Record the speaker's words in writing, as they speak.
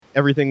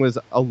everything was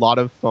a lot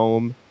of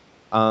foam.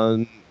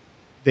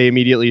 They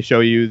immediately show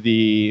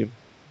you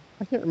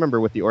I can't remember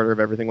what the order of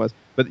everything was,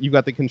 but you've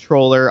got the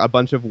controller, a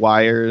bunch of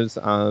wires.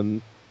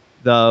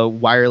 The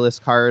wireless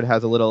card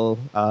has a little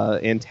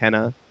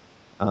antenna,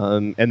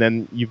 and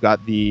then you've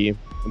got the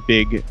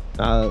big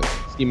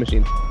Steam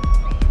machine.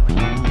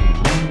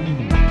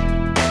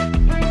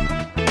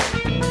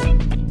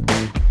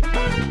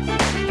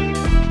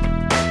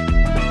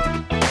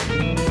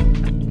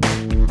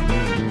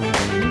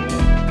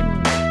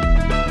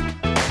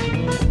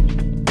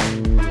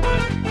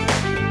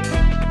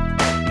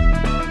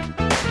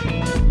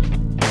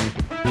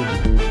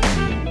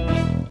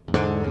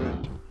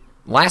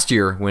 Last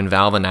year, when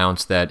Valve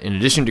announced that in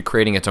addition to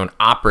creating its own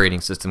operating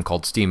system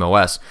called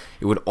SteamOS,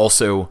 it would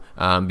also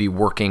be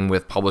working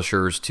with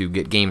publishers to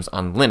get games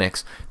on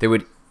Linux, they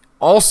would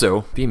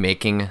also be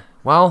making,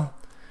 well,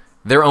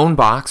 their own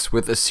box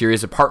with a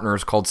series of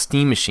partners called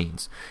Steam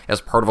Machines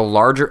as part of a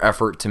larger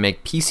effort to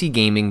make PC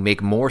gaming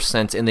make more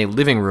sense in the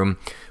living room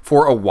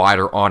for a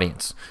wider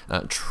audience.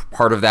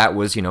 Part of that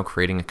was,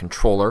 creating a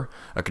controller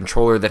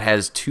that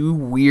has two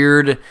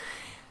weird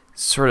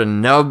sort of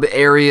nub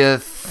area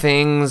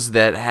things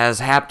that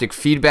has haptic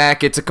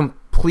feedback. It's a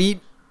complete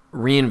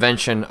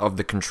reinvention of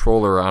the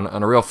controller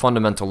on a real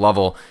fundamental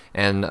level,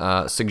 and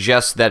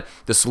suggests that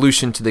the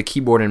solution to the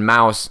keyboard and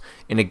mouse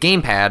in a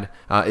gamepad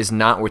is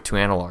not with two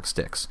analog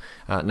sticks.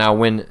 Now,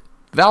 when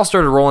Valve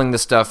started rolling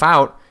this stuff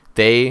out,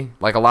 they,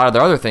 like a lot of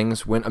their other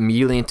things, went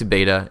immediately into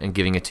beta and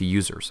giving it to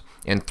users.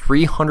 And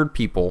 300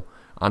 people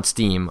on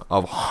Steam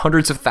of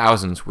hundreds of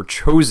thousands were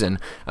chosen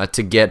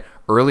to get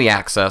early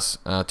access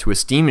to a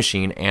Steam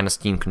machine and a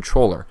Steam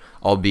controller,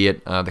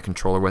 albeit the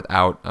controller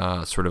without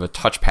sort of a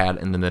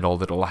touchpad in the middle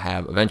that it'll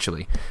have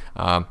eventually.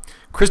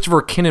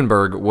 Christopher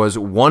Kinnenberg was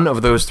one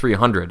of those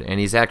 300, and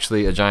he's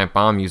actually a Giant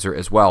Bomb user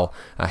as well.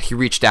 He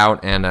reached out,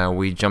 and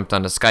we jumped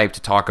onto Skype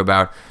to talk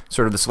about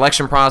sort of the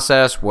selection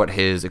process, what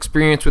his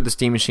experience with the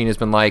Steam machine has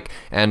been like,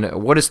 and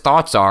what his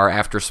thoughts are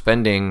after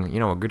spending,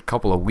 a good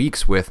couple of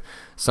weeks with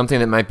something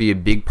that might be a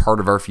big part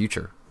of our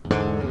future.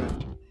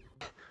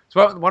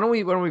 So why don't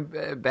we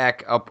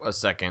back up a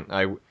second?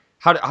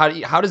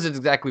 How does it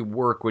exactly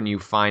work when you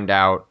find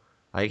out,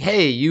 like,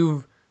 hey,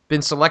 you've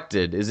been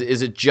selected? Is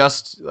it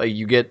just like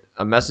you get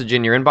a message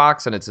in your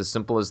inbox and it's as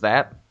simple as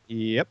that?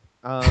 Yep.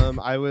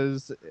 I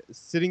was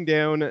sitting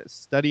down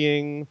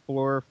studying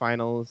for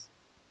finals.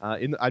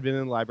 I'd been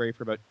in the library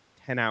for about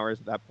 10 hours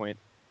at that point,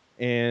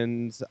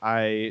 and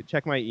I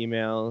check my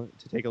email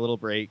to take a little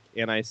break,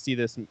 and I see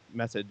this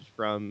message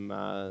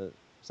from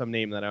some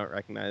name that I don't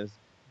recognize,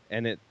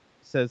 and it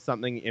says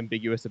something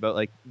ambiguous about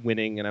like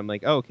winning, and I'm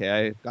like, oh, okay,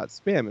 I got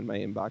spam in my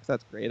inbox.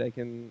 That's great. I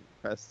can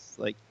press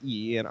like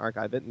E and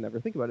archive it and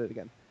never think about it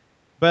again.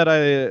 But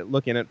I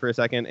look in it for a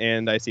second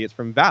and I see it's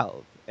from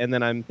Valve, and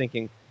then I'm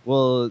thinking,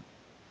 well,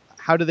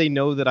 how do they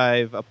know that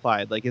I've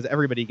applied? Like, is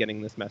everybody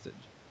getting this message?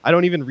 I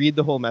don't even read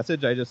the whole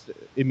message. I just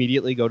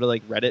immediately go to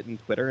like Reddit and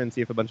Twitter and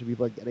see if a bunch of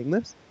people are getting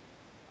this.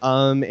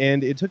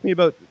 And it took me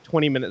about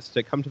 20 minutes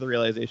to come to the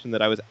realization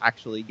that I was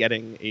actually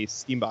getting a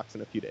Steam box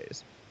in a few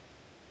days.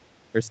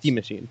 Or Steam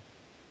machine.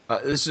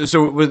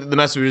 So with the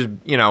message,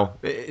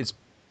 it's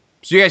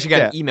so you actually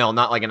got an email,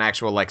 not like an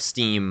actual like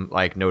Steam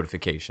like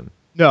notification.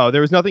 No,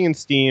 there was nothing in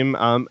Steam.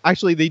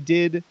 Actually, they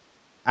did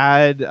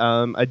add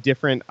a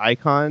different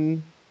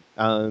icon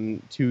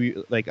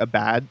to like a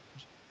badge.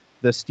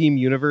 The Steam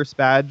Universe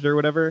badge or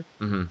whatever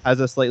has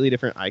a slightly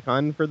different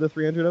icon for the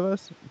 300 of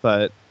us,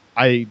 but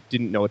I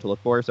didn't know what to look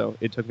for, so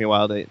it took me a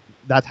while to.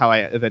 That's how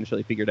I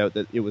eventually figured out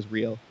that it was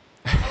real.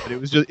 But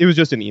it was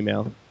just an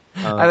email.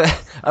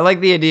 I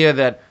like the idea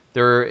that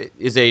there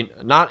is a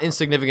not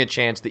insignificant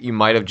chance that you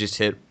might have just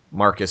hit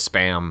Marcus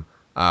spam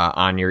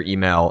on your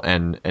email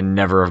and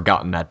never have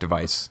gotten that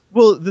device.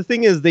 Well, the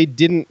thing is, they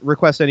didn't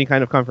request any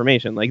kind of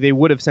confirmation. Like, they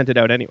would have sent it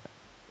out anyway.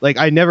 Like,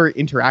 I never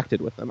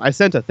interacted with them. I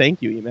sent a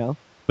thank you email,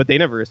 but they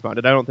never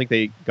responded. I don't think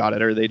they got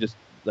it, or they just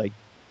like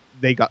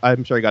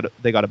I'm sure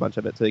they got a bunch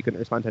of it, so they couldn't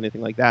respond to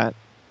anything like that.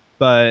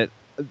 But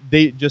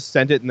they just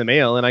sent it in the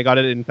mail, and I got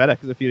it in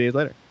FedEx a few days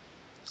later.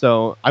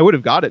 So I would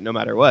have got it no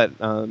matter what.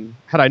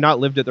 Had I not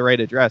lived at the right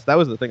address, that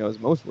was the thing I was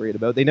most worried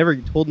about. They never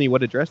told me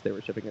what address they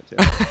were shipping it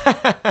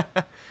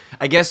to.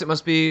 I guess it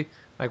must be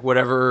like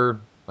whatever,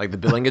 like the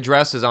billing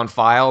address is on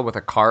file with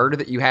a card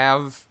that you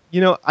have.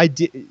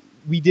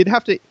 We did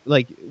have to,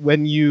 like,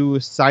 when you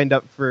signed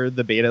up for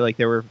the beta, like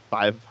there were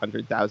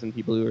 500,000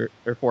 people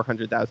or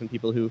 400,000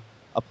 people who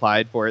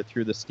applied for it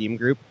through the Steam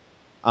group.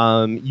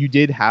 You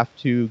did have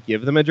to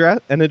give them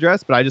an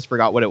address, but I just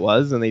forgot what it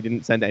was, and they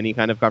didn't send any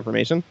kind of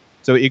confirmation.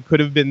 So it could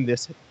have been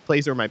this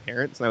place or my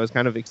parents, and I was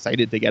kind of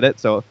excited to get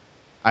it. So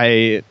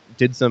I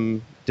did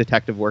some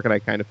detective work, and I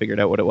kind of figured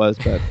out what it was,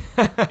 but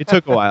it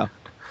took a while.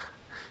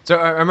 So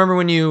I remember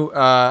when you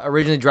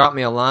originally dropped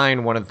me a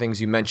line, one of the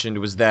things you mentioned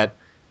was that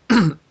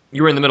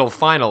you were in the middle of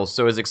finals.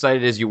 So as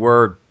excited as you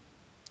were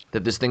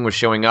that this thing was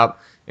showing up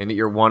and that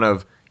you're one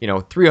of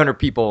 300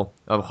 people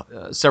of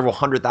several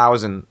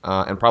 100,000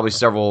 and probably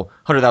several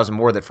 100,000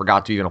 more that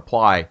forgot to even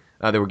apply,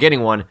 they were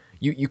getting one.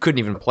 You couldn't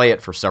even play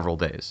it for several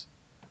days.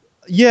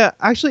 Yeah,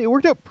 actually, it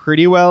worked out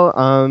pretty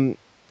well.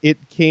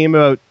 It came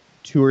about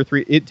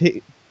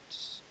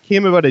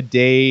came about a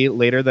day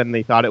later than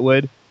they thought it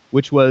would,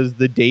 which was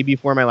the day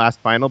before my last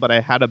final. But I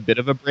had a bit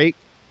of a break,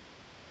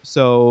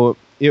 so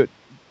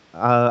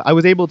I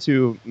was able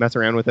to mess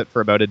around with it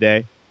for about a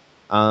day.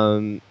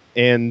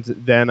 And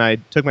then I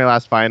took my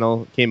last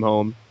final, came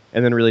home,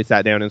 and then really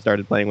sat down and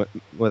started playing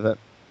with it.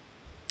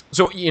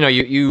 So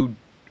you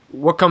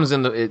what comes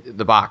in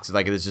the box?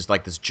 Like it's just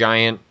like this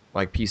giant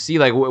like PC.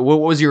 Like what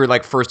was your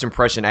like first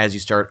impression as you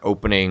start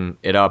opening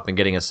it up and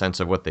getting a sense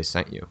of what they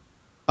sent you?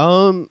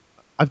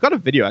 I've got a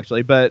video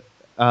actually, but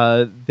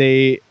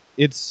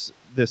it's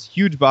this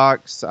huge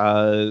box,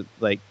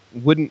 like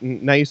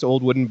nice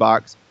old wooden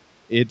box.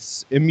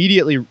 It's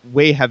immediately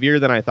way heavier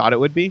than I thought it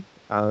would be.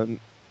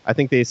 I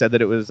think they said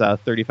that it was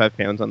 35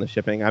 pounds on the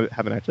shipping. I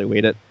haven't actually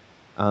weighed it.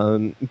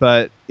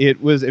 But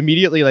it was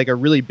immediately like a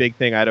really big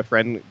thing. I had a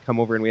friend come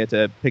over and we had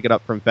to pick it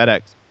up from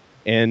FedEx,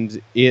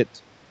 and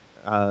it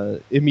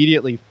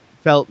immediately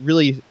felt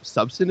really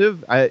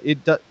substantive.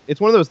 It's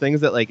one of those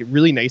things that like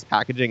really nice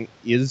packaging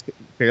is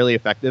fairly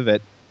effective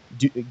at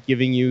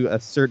giving you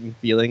a certain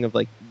feeling of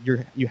like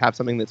you have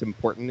something that's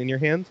important in your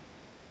hands.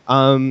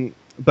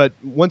 But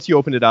once you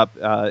opened it up,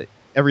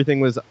 everything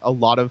was a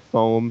lot of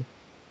foam.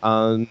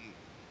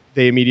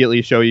 They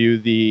immediately show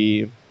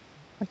you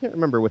I can't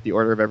remember what the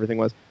order of everything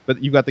was,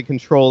 but you've got the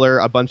controller,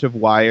 a bunch of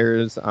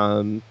wires.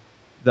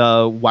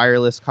 The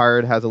wireless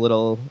card has a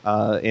little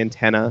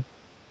antenna,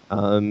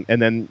 and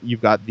then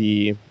you've got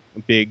the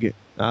big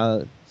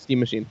Steam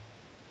machine.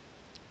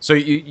 So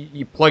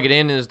you plug it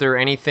in. Is there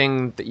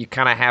anything that you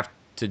kind of have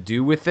to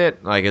do with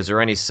it? Like, is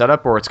there any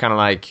setup, or it's kind of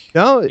like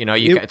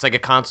it's like a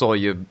console.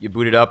 You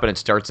boot it up and it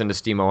starts into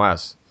Steam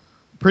OS.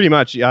 Pretty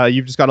much.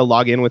 You've just got to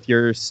log in with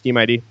your Steam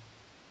ID,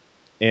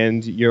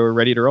 and you're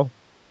ready to roll.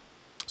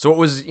 So it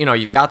was,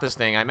 you got this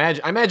thing. I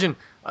imagine,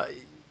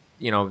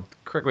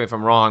 correct me if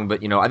I'm wrong,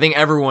 but I think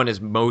everyone is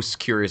most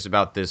curious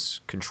about this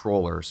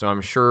controller. So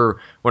I'm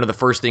sure one of the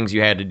first things you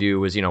had to do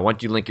was,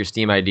 once you link your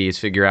Steam ID, is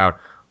figure out,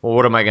 well,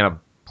 what am I going to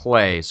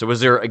play? So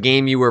was there a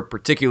game you were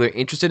particularly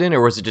interested in,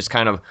 or was it just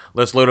kind of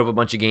let's load up a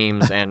bunch of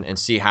games and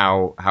see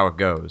how it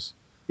goes?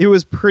 It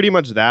was pretty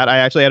much that. I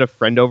actually had a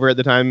friend over at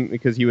the time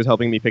because he was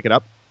helping me pick it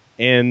up,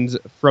 and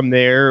from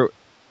there,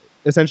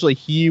 essentially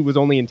he was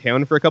only in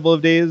town for a couple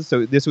of days,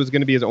 so this was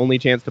going to be his only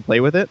chance to play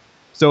with it.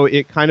 So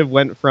it kind of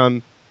went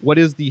from what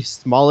is the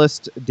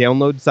smallest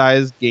download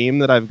size game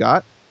that I've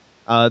got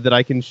that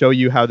I can show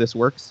you how this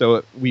works.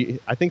 So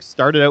I think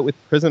started out with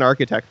Prison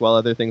Architect while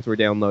other things were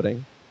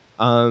downloading,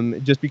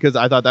 just because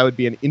I thought that would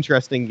be an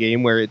interesting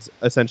game where it's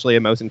essentially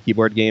a mouse and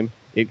keyboard game.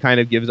 It kind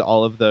of gives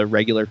all of the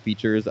regular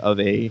features of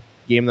a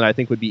game that I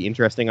think would be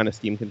interesting on a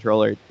Steam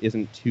controller. It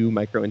isn't too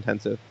micro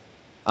intensive.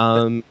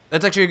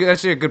 That's actually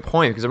a good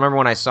point, because I remember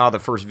when I saw the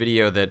first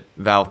video that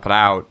Valve put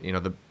out,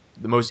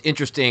 the most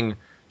interesting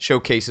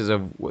showcases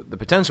of the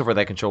potential for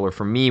that controller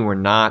for me were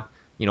not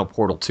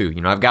Portal 2.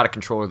 I've got a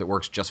controller that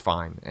works just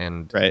fine,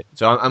 and right.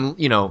 So I'm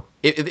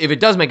if it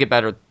does make it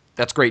better,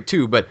 that's great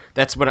too. But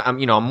that's what I'm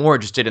more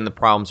interested in the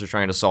problems they're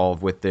trying to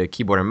solve with the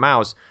keyboard and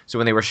mouse. So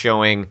when they were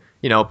showing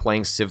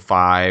playing Civ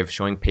 5,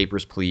 showing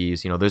Papers,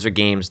 Please, those are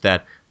games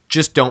that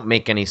just don't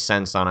make any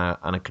sense on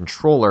a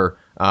controller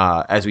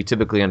as we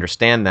typically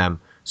understand them.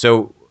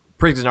 So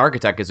Prison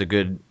Architect is a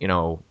good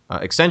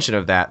extension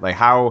of that. Like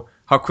how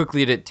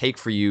quickly did it take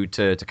for you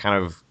to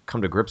kind of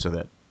come to grips with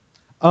it?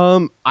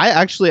 I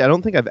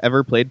don't think I've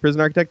ever played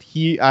Prison Architect.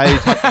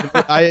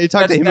 I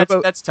talked to him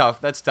about. That's tough.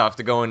 That's tough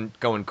to go in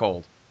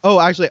cold. Oh,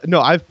 actually,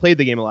 no, I've played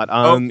the game a lot.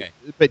 Okay.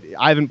 But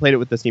I haven't played it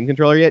with the Steam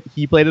controller yet.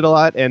 He played it a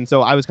lot, and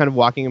so I was kind of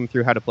walking him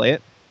through how to play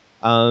it.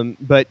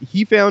 But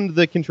he found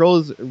the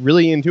controls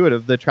really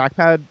intuitive. The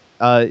trackpad,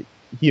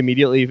 he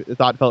immediately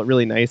thought felt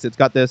really nice. It's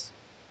got this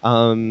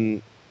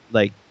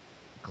like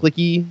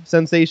clicky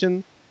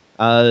sensation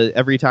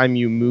every time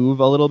you move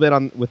a little bit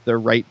with the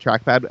right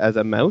trackpad as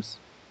a mouse.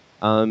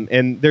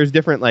 And there's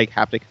different like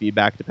haptic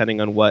feedback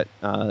depending on what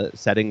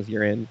settings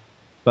you're in.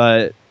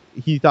 But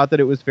he thought that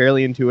it was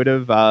fairly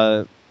intuitive.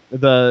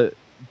 The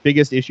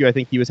biggest issue I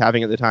think he was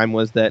having at the time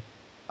was that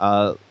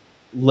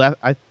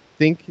I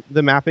think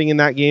the mapping in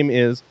that game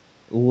is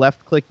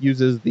left click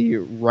uses the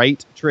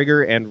right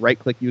trigger and right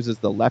click uses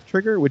the left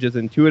trigger, which is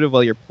intuitive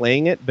while you're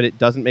playing it, but it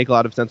doesn't make a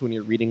lot of sense when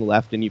you're reading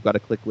left and you've got to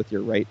click with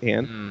your right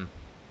hand.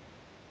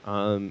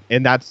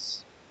 And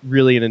that's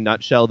really, in a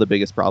nutshell, the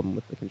biggest problem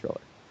with the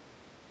controller.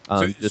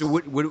 Keep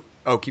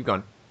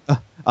going.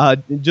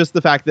 Just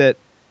the fact that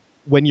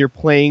when you're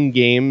playing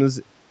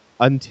games,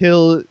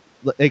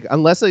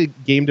 unless a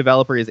game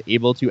developer is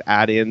able to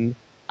add in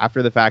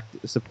after the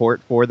fact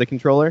support for the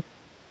controller,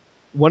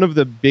 one of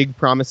the big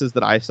promises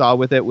that I saw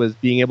with it was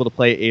being able to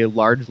play a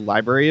large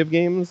library of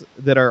games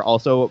that are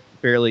also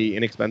fairly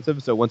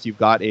inexpensive. So once you've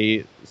got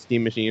a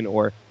Steam machine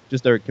or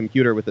just a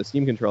computer with a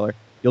Steam controller,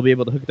 you'll be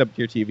able to hook it up to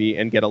your TV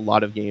and get a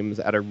lot of games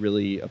at a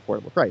really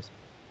affordable price.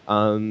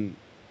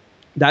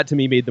 That to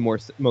me made the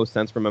most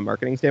sense from a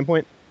marketing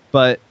standpoint.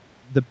 But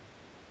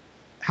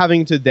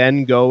having to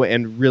then go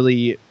and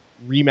really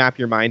remap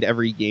your mind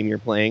every game you're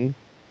playing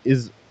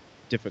is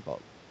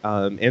difficult.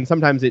 And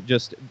sometimes it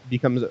just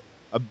becomes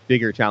a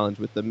bigger challenge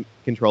with the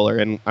controller,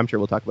 and I'm sure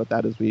we'll talk about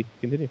that as we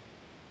continue.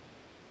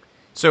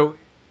 So,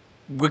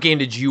 what game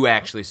did you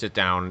actually sit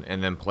down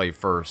and then play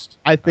first?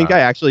 I think I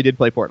actually did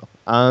play Portal,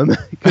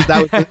 because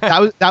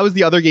that was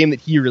the other game that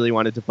he really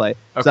wanted to play.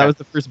 So that was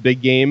the first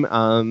big game.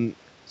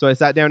 So I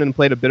sat down and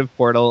played a bit of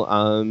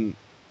Portal.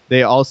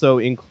 They also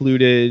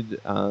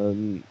included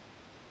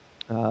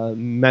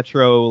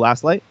Metro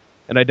Last Light,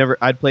 and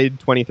I'd played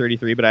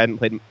 2033, but I hadn't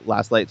played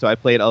Last Light, so I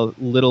played a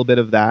little bit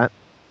of that.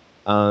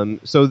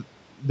 So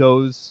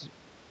those,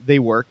 they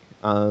work.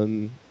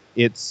 I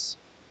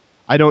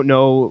don't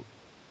know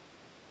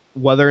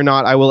whether or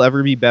not I will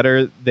ever be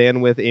better than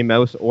with a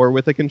mouse or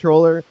with a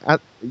controller at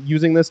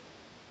using this,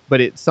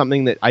 but it's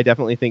something that I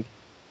definitely think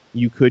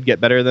you could get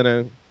better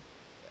than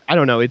I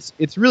don't know.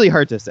 It's really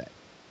hard to say.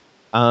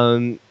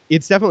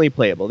 It's definitely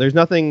playable. There's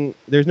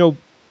no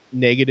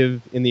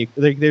negative in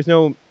there's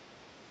no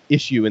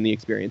issue in the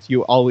experience.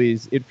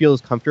 It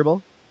feels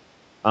comfortable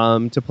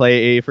to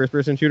play a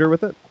first-person shooter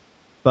with it,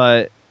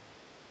 but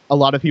a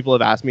lot of people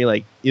have asked me,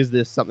 like, is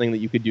this something that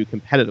you could do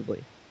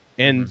competitively?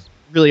 And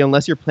really,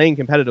 unless you're playing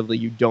competitively,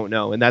 you don't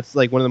know. And that's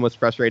like one of the most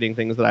frustrating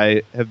things that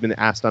I have been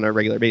asked on a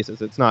regular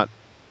basis. It's not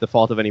the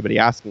fault of anybody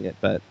asking it,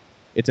 but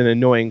it's an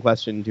annoying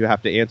question to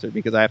have to answer,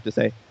 because I have to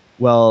say,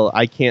 well,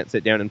 I can't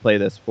sit down and play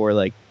this for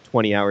like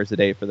 20 hours a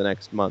day for the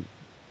next month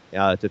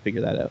to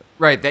figure that out.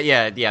 Right.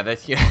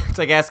 It's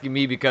like asking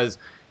me because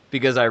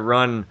I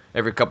run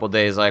every couple of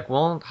days. Like,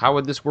 well, how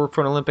would this work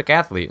for an Olympic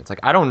athlete? It's like,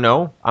 I don't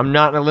know. I'm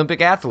not an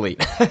Olympic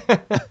athlete.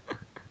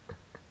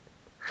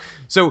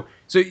 So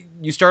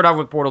you start off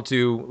with Portal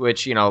 2,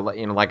 which,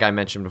 like I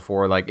mentioned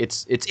before, like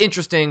it's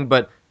interesting,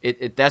 but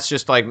that's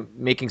just like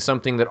making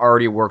something that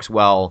already works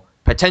well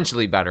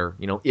potentially better,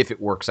 if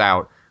it works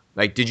out.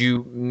 Like, did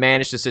you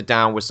manage to sit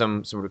down with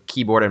some sort of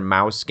keyboard and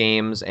mouse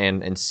games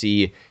and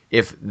see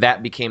if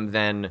that became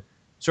then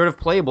sort of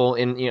playable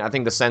in, I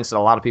think the sense that a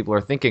lot of people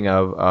are thinking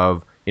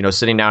of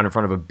sitting down in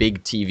front of a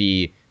big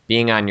TV,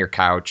 being on your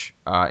couch,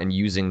 and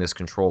using this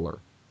controller?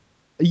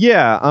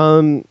 Yeah,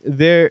 I'm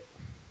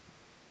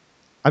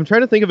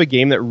trying to think of a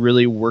game that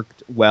really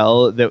worked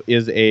well that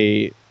is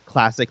a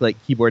classic, like,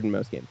 keyboard and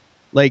mouse game.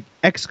 Like,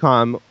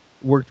 XCOM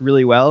worked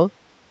really well.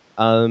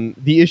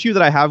 The issue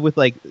that I have with,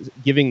 like,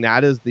 giving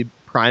that as the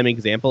prime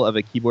example of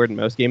a keyboard and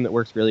mouse game that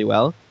works really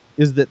well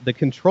is that the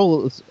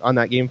controls on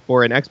that game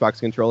for an Xbox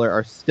controller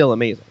are still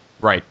amazing.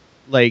 Right.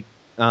 Like,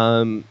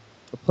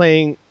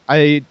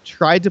 I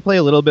tried to play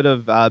a little bit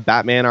of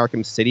Batman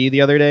Arkham City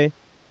the other day,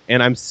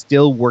 and I'm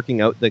still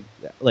working out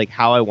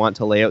how I want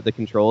to lay out the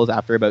controls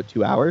after about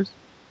 2 hours.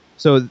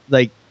 So,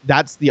 like,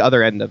 that's the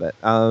other end of it.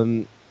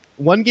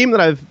 One game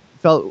that I've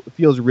felt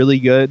feels really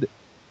good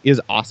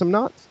is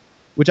Awesomenauts,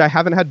 which I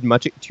haven't had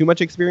too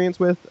much experience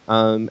with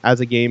as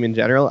a game in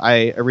general.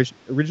 I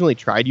originally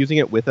tried using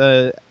it with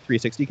a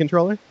 360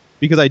 controller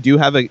because I do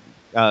have a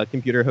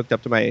computer hooked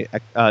up to my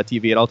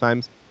TV at all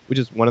times, which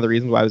is one of the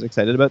reasons why I was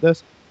excited about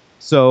this.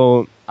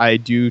 So I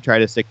do try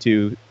to stick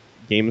to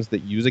games that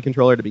use a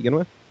controller to begin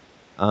with.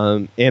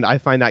 And I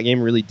find that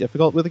game really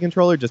difficult with a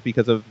controller just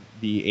because of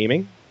the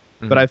aiming.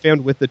 Mm-hmm. But I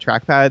found with the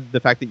trackpad,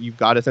 the fact that you've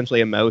got essentially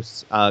a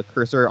mouse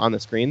cursor on the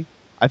screen,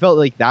 I felt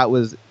like that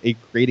was a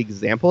great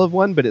example of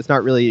one, but it's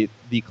not really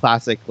the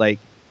classic, like,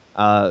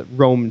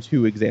 Rome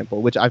 2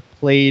 example, which I've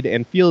played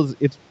and feels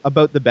it's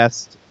about the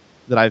best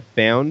that I've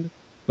found,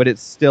 but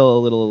it's still a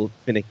little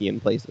finicky in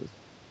places.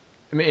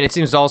 I mean, it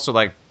seems also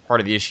like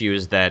part of the issue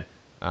is that,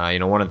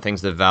 one of the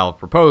things that Valve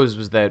proposed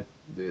was that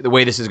the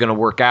way this is going to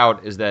work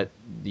out is that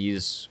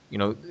these,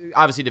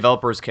 obviously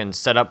developers can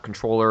set up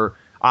controller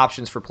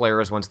options for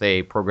players once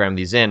they program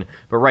these in.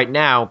 But right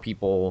now,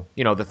 people,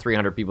 the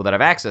 300 people that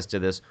have access to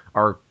this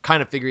are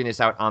kind of figuring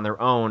this out on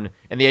their own.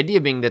 And the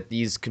idea being that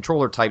these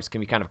controller types can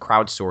be kind of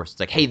crowdsourced. It's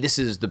like, hey, this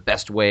is the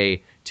best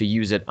way to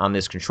use it on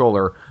this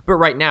controller. But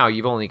right now,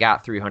 you've only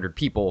got 300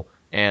 people.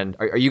 And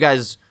are you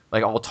guys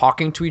like all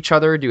talking to each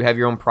other? Do you have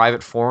your own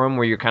private forum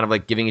where you're kind of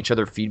like giving each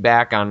other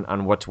feedback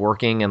on what's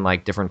working and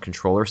like different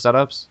controller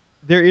setups?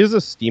 There is a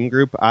Steam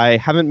group. I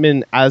haven't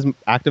been as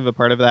active a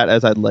part of that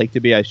as I'd like to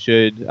be. I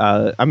should.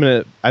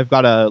 I've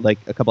got a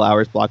couple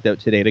hours blocked out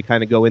today to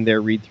kind of go in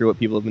there, read through what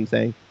people have been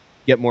saying,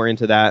 get more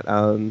into that.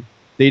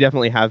 They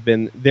definitely have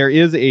been. There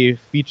is a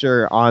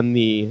feature on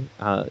the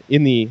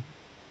in the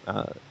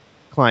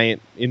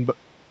client, in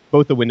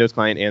both the Windows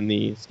client and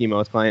the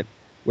SteamOS client,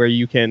 where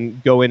you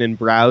can go in and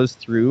browse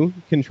through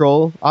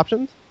control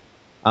options.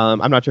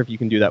 I'm not sure if you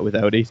can do that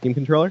without a Steam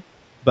controller,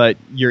 but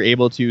you're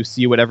able to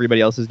see what everybody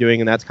else is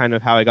doing, and that's kind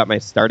of how I got my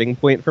starting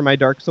point for my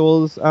Dark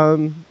Souls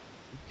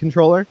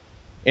controller.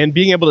 And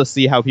being able to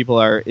see how people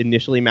are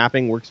initially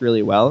mapping works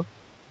really well,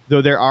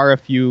 though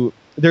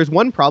there's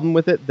one problem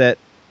with it, that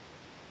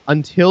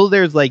until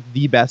there's like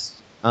the best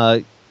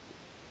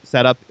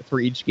setup for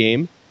each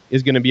game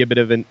is going to be a bit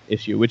of an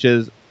issue, which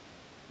is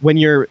when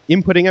you're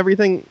inputting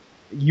everything,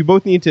 you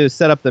both need to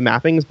set up the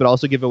mappings, but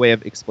also give a way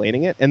of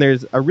explaining it. And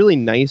there's a really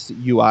nice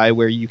UI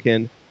where you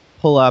can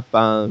pull up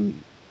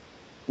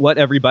what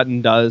every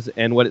button does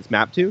and what it's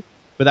mapped to,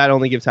 but that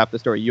only gives half the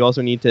story. You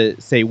also need to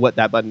say what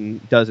that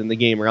button does in the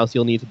game, or else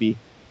you'll need to be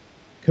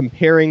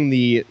comparing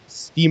the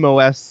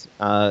SteamOS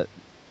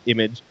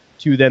image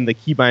to then the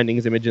key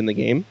bindings image in the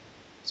game.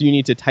 So you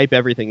need to type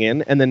everything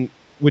in, and then,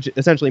 which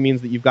essentially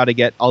means that you've got to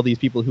get all these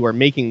people who are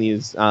making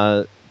these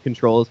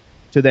controls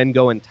to then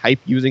go and type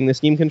using the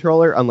Steam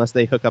controller, unless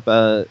they hook up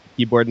a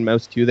keyboard and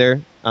mouse to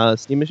their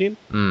Steam machine.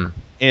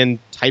 And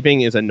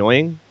typing is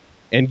annoying,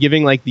 and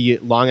giving like the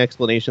long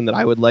explanation that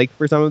I would like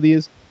for some of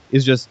these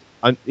is just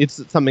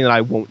it's something that I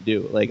won't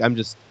do. Like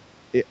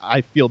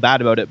I feel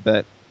bad about it,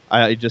 but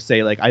I just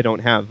say like I don't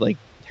have like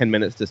 10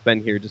 minutes to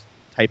spend here just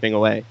typing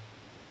away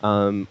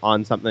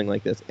on something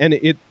like this. And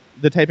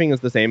the typing is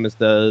the same as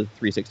the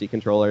 360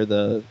 controller,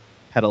 the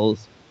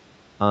pedals,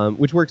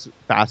 which works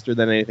faster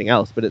than anything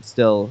else, but it's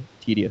still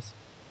tedious.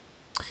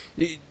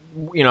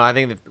 I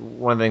think that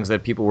one of the things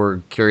that people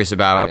were curious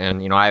about,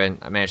 and I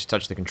haven't managed to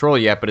touch the controller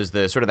yet, but is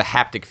the sort of the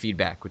haptic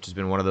feedback, which has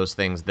been one of those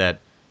things that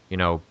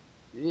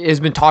has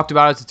been talked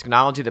about as a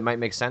technology that might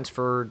make sense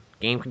for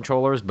game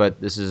controllers, but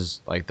this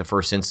is like the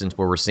first instance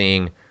where we're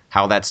seeing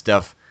how that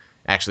stuff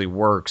actually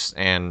works.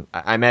 And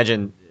I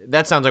imagine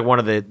that sounds like one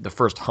of the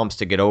first humps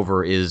to get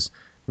over is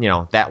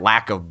that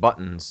lack of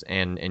buttons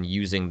and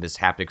using this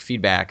haptic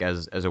feedback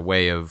as a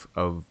way of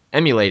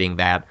emulating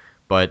that.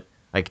 But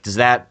like, does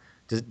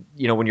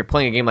when you're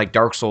playing a game like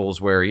Dark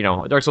Souls, where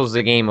Dark Souls is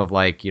a game of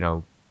like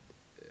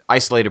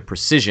isolated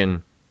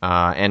precision,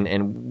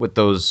 and with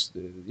those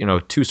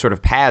two sort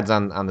of pads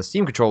on the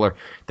Steam controller,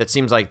 that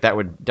seems like that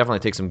would definitely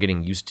take some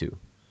getting used to.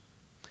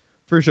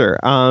 For sure.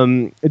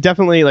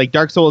 Definitely, like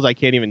Dark Souls, I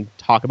can't even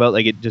talk about.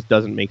 Like, it just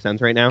doesn't make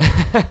sense right now.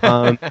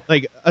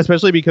 Like,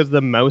 especially because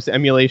the mouse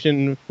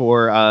emulation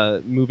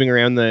for moving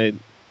around the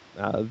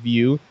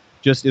view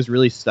just is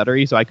really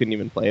stuttery, so I couldn't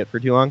even play it for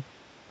too long.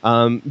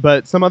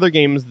 But some other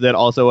games that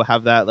also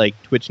have that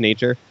like Twitch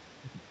nature,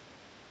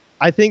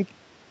 I think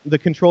the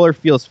controller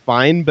feels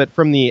fine, but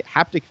from the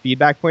haptic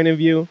feedback point of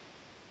view,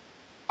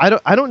 I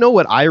don't know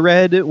what I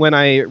read when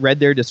I read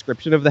their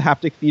description of the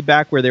haptic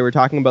feedback, where they were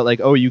talking about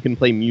like, oh, you can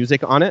play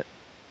music on it.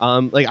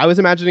 Like I was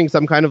imagining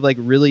some kind of like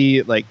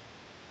really like,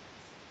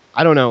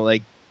 I don't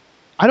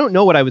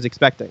know what I was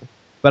expecting,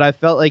 but I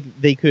felt like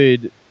they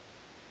could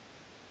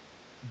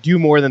do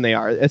more than they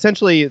are.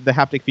 Essentially, the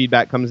haptic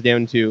feedback comes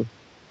down to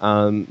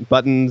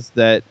buttons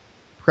that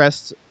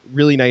press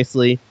really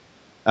nicely,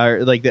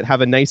 or like that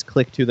have a nice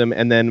click to them,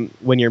 and then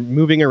when you're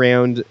moving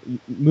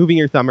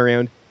your thumb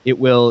around, it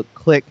will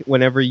click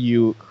whenever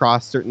you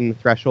cross certain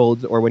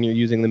thresholds, or when you're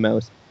using the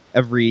mouse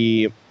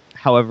every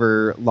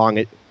however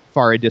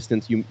far a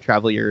distance you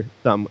travel your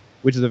thumb,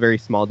 which is a very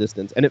small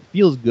distance, and it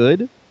feels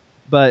good,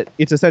 but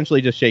it's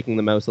essentially just shaking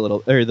the mouse a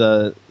little, or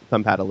the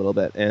thumb pad a little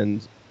bit,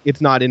 and it's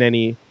not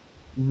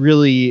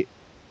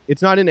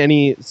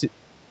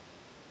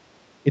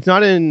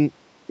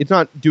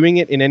doing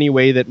it in any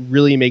way that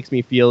really makes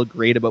me feel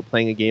great about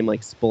playing a game like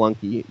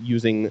Spelunky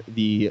using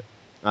the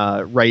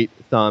right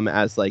thumb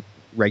as like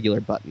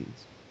regular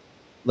buttons.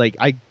 Like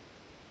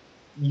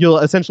you'll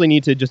essentially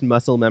need to just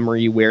muscle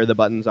memory where the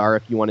buttons are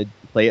if you want to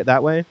play it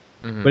that way.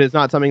 Mm-hmm. But it's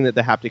not something that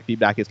the haptic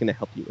feedback is going to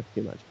help you with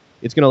too much.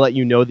 It's going to let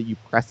you know that you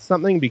pressed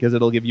something because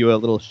it'll give you a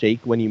little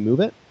shake when you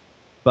move it.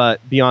 But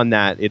beyond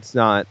that, it's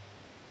not.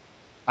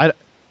 I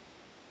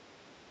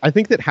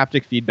think that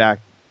haptic feedback,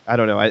 I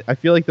don't know. I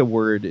feel like the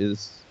word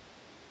is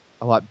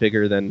a lot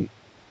bigger than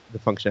the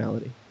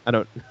functionality. I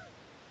don't.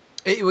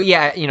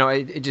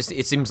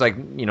 It seems like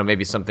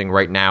maybe something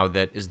right now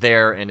that is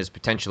there and is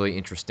potentially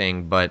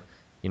interesting, but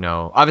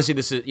obviously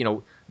this is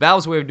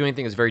Valve's way of doing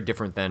things is very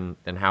different than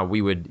how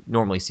we would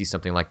normally see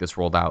something like this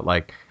rolled out.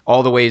 Like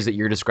all the ways that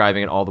you're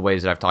describing it, all the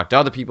ways that I've talked to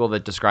other people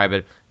that describe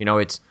it,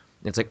 it's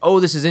like, oh,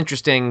 this is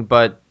interesting,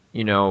 but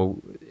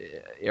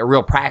a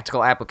real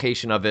practical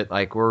application of it,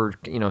 like we're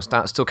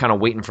still kind of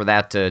waiting for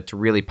that to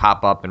really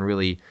pop up and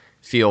really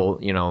feel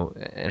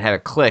and have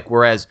it click.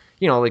 Whereas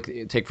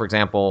like take for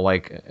example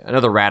like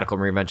another radical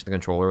reinvention of the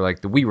controller,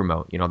 like the Wii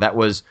remote, that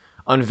was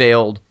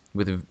unveiled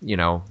with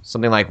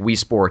something like Wii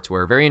Sports,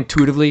 where very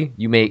intuitively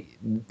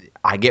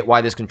I get why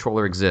this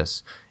controller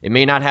exists. It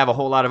may not have a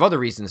whole lot of other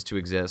reasons to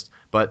exist,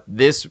 but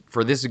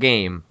for this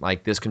game,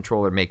 like this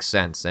controller makes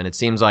sense. And it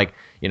seems like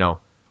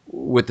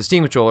with the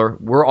Steam controller,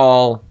 we're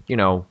all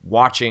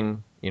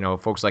watching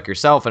folks like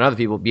yourself and other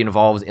people be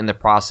involved in the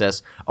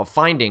process of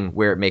finding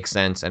where it makes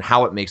sense and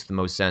how it makes the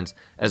most sense,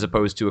 as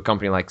opposed to a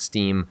company like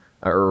Steam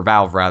or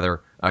Valve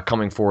rather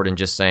coming forward and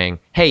just saying,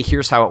 hey,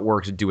 here's how it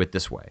works, do it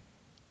this way.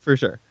 For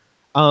sure.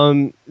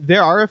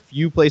 There are a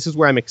few places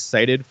where I'm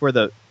excited for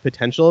the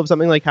potential of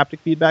something like haptic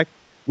feedback,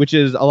 which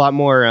is a lot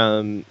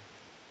more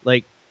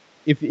like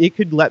if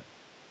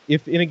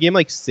in a game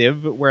like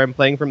Civ, where I'm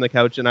playing from the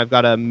couch and I've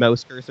got a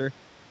mouse cursor,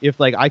 if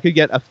like I could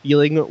get a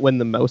feeling when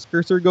the mouse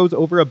cursor goes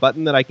over a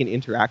button that I can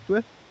interact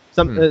with,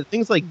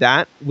 things like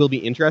that will be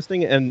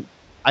interesting. And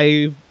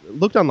I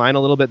looked online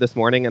a little bit this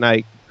morning, and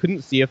I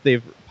couldn't see if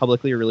they've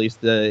publicly released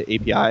the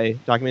API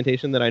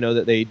documentation that I know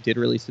that they did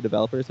release to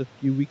developers a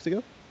few weeks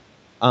ago.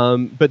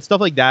 But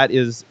stuff like that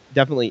is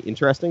definitely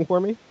interesting for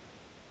me.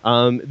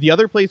 The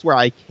other place where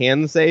I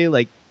can say,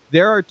 like,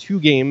 there are 2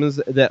 games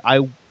that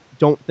I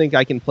don't think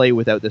I can play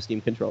without the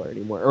Steam controller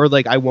anymore, or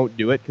like I won't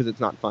do it because it's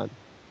not fun.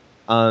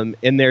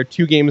 And they're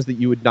 2 games that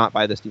you would not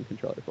buy the Steam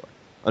controller for,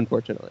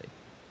 unfortunately.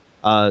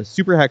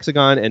 Super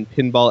Hexagon and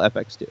Pinball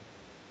FX2.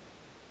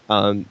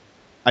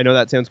 I know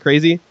that sounds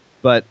crazy,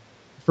 but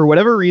for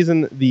whatever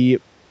reason, the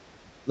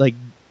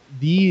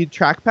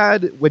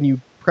trackpad, when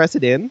you press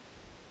it in,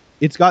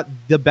 it's got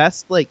the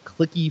best like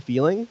clicky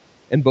feeling,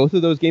 and both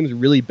of those games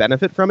really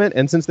benefit from it.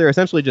 And since they're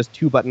essentially just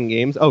 2-button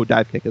games,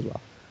 Dive Kick as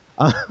well.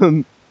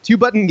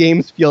 2-button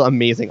games feel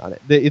amazing on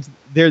it.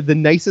 They're the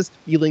nicest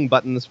feeling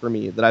buttons for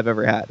me that I've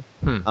ever had.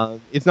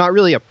 It's not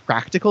really a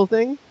practical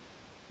thing,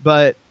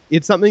 but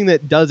it's something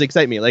that does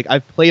excite me. Like,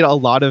 I've played a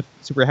lot of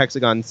Super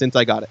Hexagon since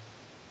I got it,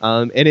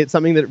 and it's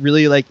something that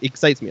really like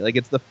excites me. Like,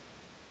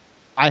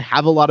 I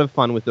have a lot of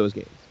fun with those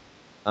games,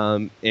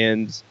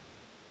 and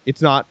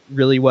it's not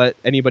really what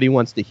anybody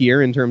wants to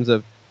hear in terms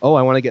of, I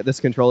want to get this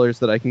controller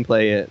so that I can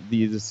play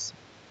these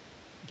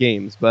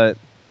games, but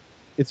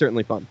it's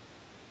certainly fun.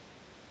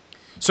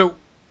 So,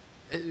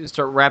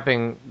 start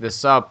wrapping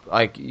this up.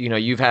 Like,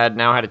 you've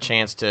now had a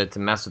chance to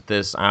mess with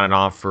this on and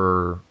off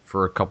for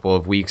a couple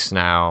of weeks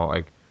now.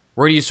 Like,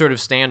 where do you sort of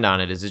stand on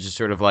it? Is it just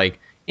sort of like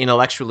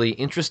intellectually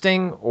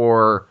interesting,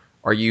 or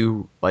are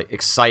you like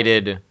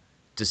excited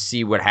to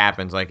see what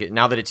happens? Like,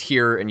 now that it's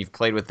here and you've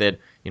played with it,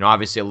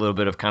 obviously a little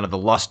bit of kind of the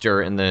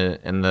luster and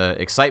the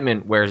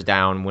excitement wears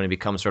down when it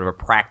becomes sort of a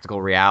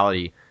practical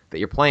reality that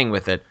you're playing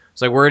with it.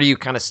 So, like, where do you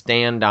kind of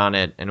stand on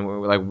it,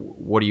 and like,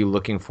 what are you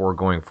looking for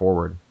going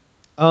forward?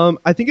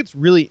 I think it's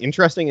really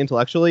interesting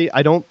intellectually.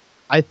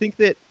 I think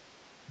that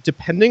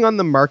depending on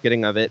the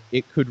marketing of it,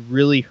 it could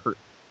really hurt.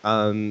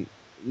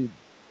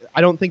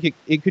 I don't think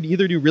it could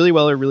either do really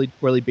well or really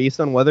poorly based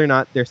on whether or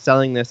not they're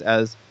selling this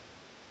as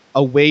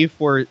a way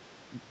for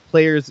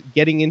players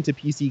getting into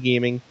PC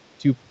gaming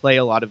to play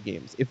a lot of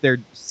games. If they're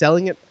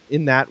selling it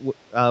in that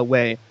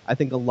way, I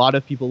think a lot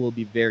of people will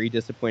be very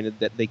disappointed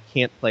that they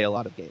can't play a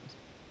lot of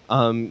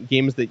games.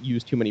 Games that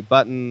use too many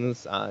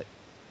buttons,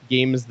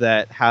 games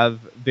that have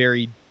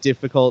very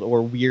difficult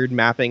or weird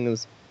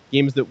mappings,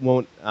 games that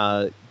won't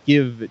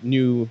give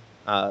new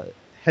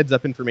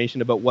heads-up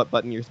information about what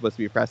button you're supposed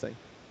to be pressing.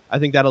 I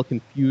think that'll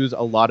confuse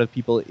a lot of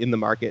people in the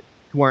market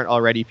who aren't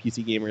already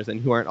PC gamers and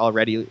who aren't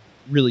already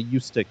really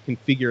used to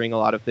configuring a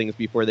lot of things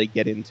before they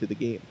get into the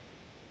game.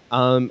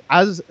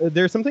 As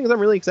there's some things I'm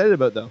really excited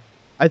about, though.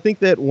 I think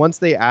that once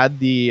they add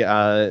the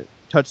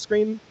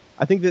touchscreen,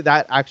 I think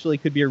that actually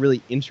could be a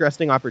really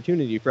interesting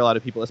opportunity for a lot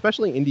of people,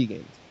 especially indie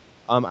games.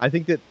 I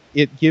think that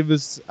it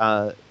gives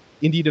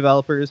indie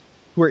developers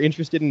who are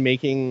interested in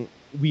making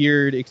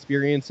weird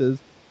experiences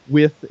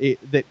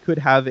that could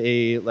have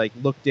a like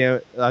look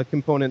down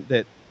component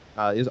that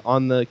is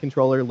on the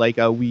controller, like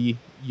a Wii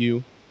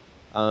U.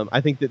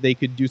 I think that they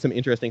could do some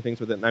interesting things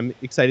with it, and I'm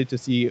excited to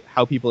see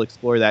how people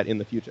explore that in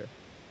the future.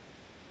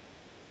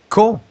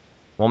 Cool.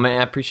 Well, man,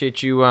 I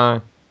appreciate you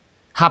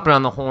hopping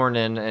on the horn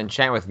and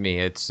chatting with me.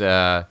 It's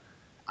I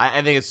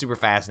think it's super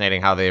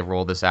fascinating how they've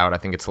rolled this out. I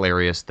think it's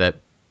hilarious that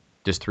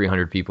just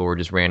 300 people were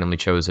just randomly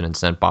chosen and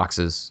sent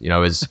boxes.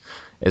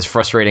 As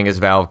frustrating as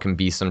Valve can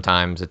be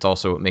sometimes, it's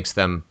also what makes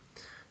them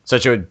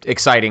such an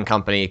exciting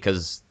company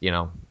because,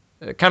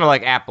 kind of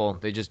like Apple,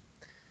 they just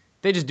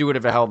do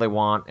whatever the hell they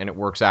want and it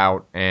works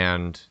out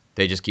and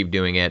they just keep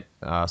doing it.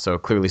 So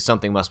clearly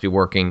something must be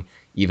working,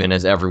 even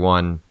as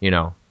everyone,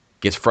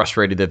 gets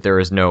frustrated that there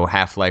is no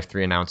Half-Life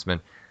 3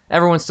 announcement.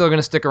 Everyone's still going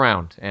to stick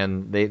around,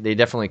 and they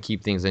definitely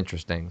keep things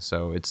interesting.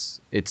 So it's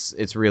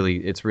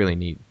really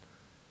neat.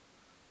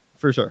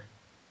 For sure.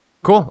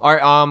 Cool. All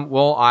right.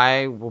 Well,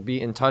 I will be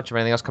in touch if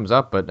anything else comes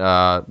up,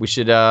 but we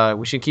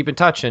should keep in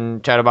touch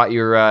and chat about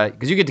your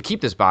because you get to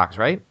keep this box,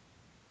 right?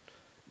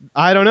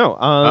 I don't know.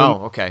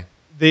 Okay.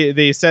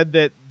 They said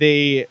that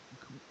they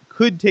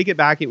could take it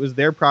back. It was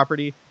their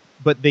property,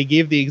 but they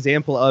gave the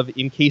example of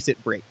in case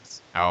it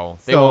breaks. Oh,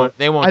 they won't.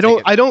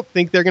 I don't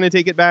think they're going to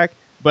take it back,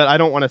 but I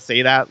don't want to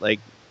say that. Like,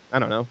 I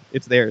don't know.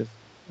 It's theirs.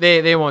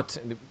 They won't.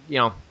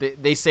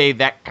 They say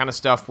that kind of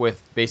stuff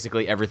with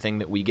basically everything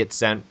that we get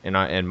sent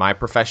in my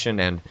profession,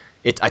 and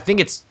I think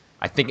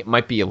it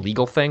might be a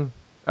legal thing,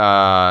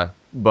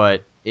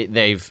 but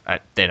they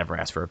never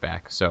asked for it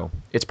back, so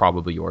it's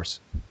probably yours.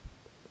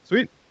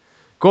 Sweet.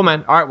 Cool,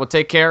 man. All right, well,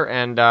 take care,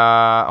 and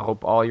I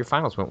hope all your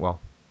finals went well.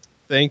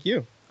 Thank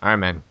you. All right,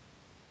 man.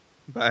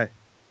 Bye.